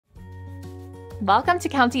Welcome to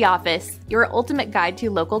County Office, your ultimate guide to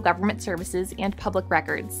local government services and public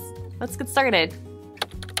records. Let's get started.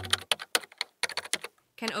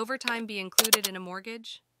 Can overtime be included in a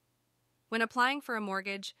mortgage? When applying for a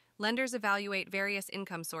mortgage, lenders evaluate various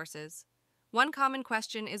income sources. One common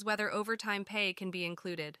question is whether overtime pay can be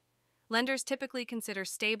included. Lenders typically consider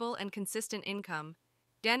stable and consistent income.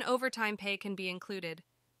 Then overtime pay can be included,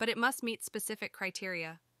 but it must meet specific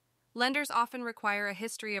criteria. Lenders often require a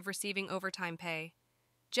history of receiving overtime pay.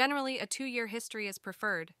 Generally, a 2-year history is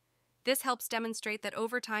preferred. This helps demonstrate that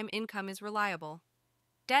overtime income is reliable.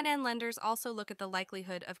 Then lenders also look at the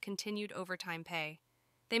likelihood of continued overtime pay.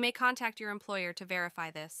 They may contact your employer to verify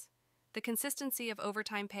this. The consistency of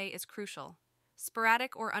overtime pay is crucial.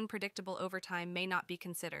 Sporadic or unpredictable overtime may not be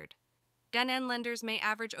considered. Then lenders may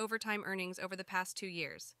average overtime earnings over the past 2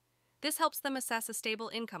 years. This helps them assess a stable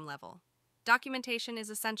income level. Documentation is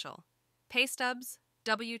essential. Pay stubs,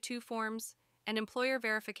 W-2 forms, and employer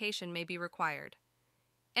verification may be required.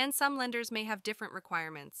 And some lenders may have different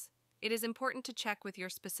requirements. It is important to check with your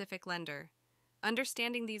specific lender.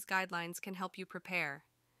 Understanding these guidelines can help you prepare.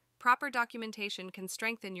 Proper documentation can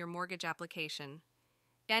strengthen your mortgage application.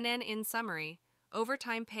 In summary,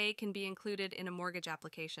 overtime pay can be included in a mortgage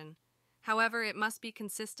application. However, it must be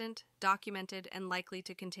consistent, documented, and likely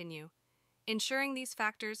to continue. Ensuring these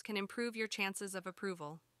factors can improve your chances of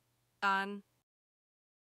approval.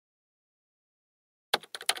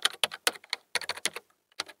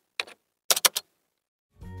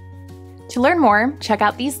 To learn more, check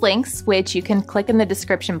out these links, which you can click in the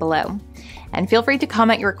description below. And feel free to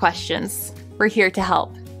comment your questions. We're here to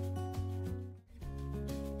help.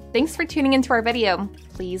 Thanks for tuning into our video.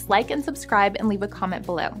 Please like and subscribe and leave a comment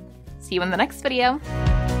below. See you in the next video.